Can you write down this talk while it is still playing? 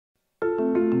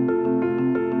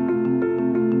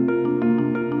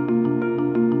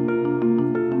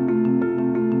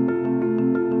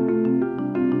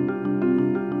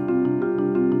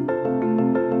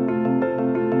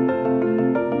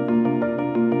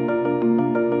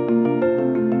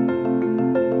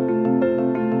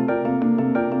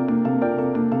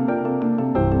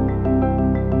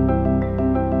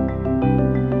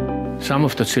Some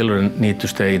of the children need to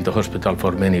stay in the hospital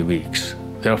for many weeks.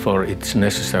 Therefore, it's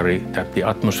necessary that the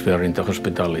atmosphere in the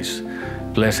hospital is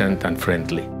pleasant and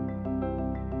friendly.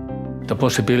 The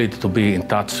possibility to be in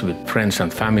touch with friends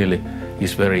and family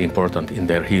is very important in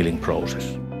their healing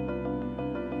process.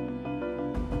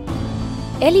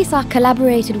 Elisa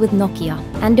collaborated with Nokia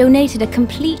and donated a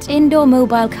complete indoor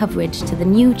mobile coverage to the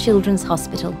new Children's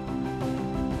Hospital.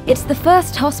 It's the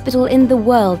first hospital in the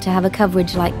world to have a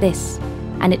coverage like this,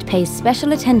 and it pays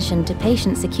special attention to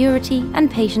patient security and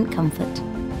patient comfort.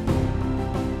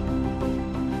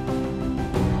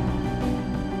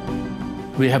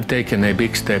 We have taken a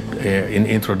big step in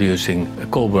introducing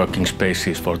co-working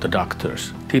spaces for the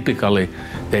doctors. Typically,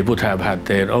 they would have had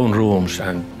their own rooms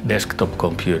and desktop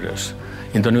computers.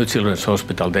 In the new Children's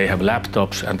Hospital, they have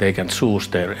laptops and they can choose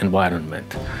their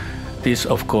environment. This,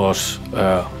 of course,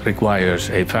 requires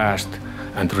a fast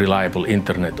and reliable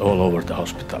internet all over the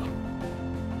hospital.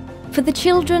 For the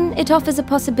children, it offers a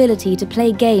possibility to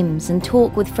play games and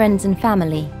talk with friends and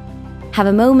family, have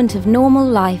a moment of normal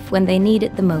life when they need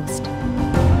it the most.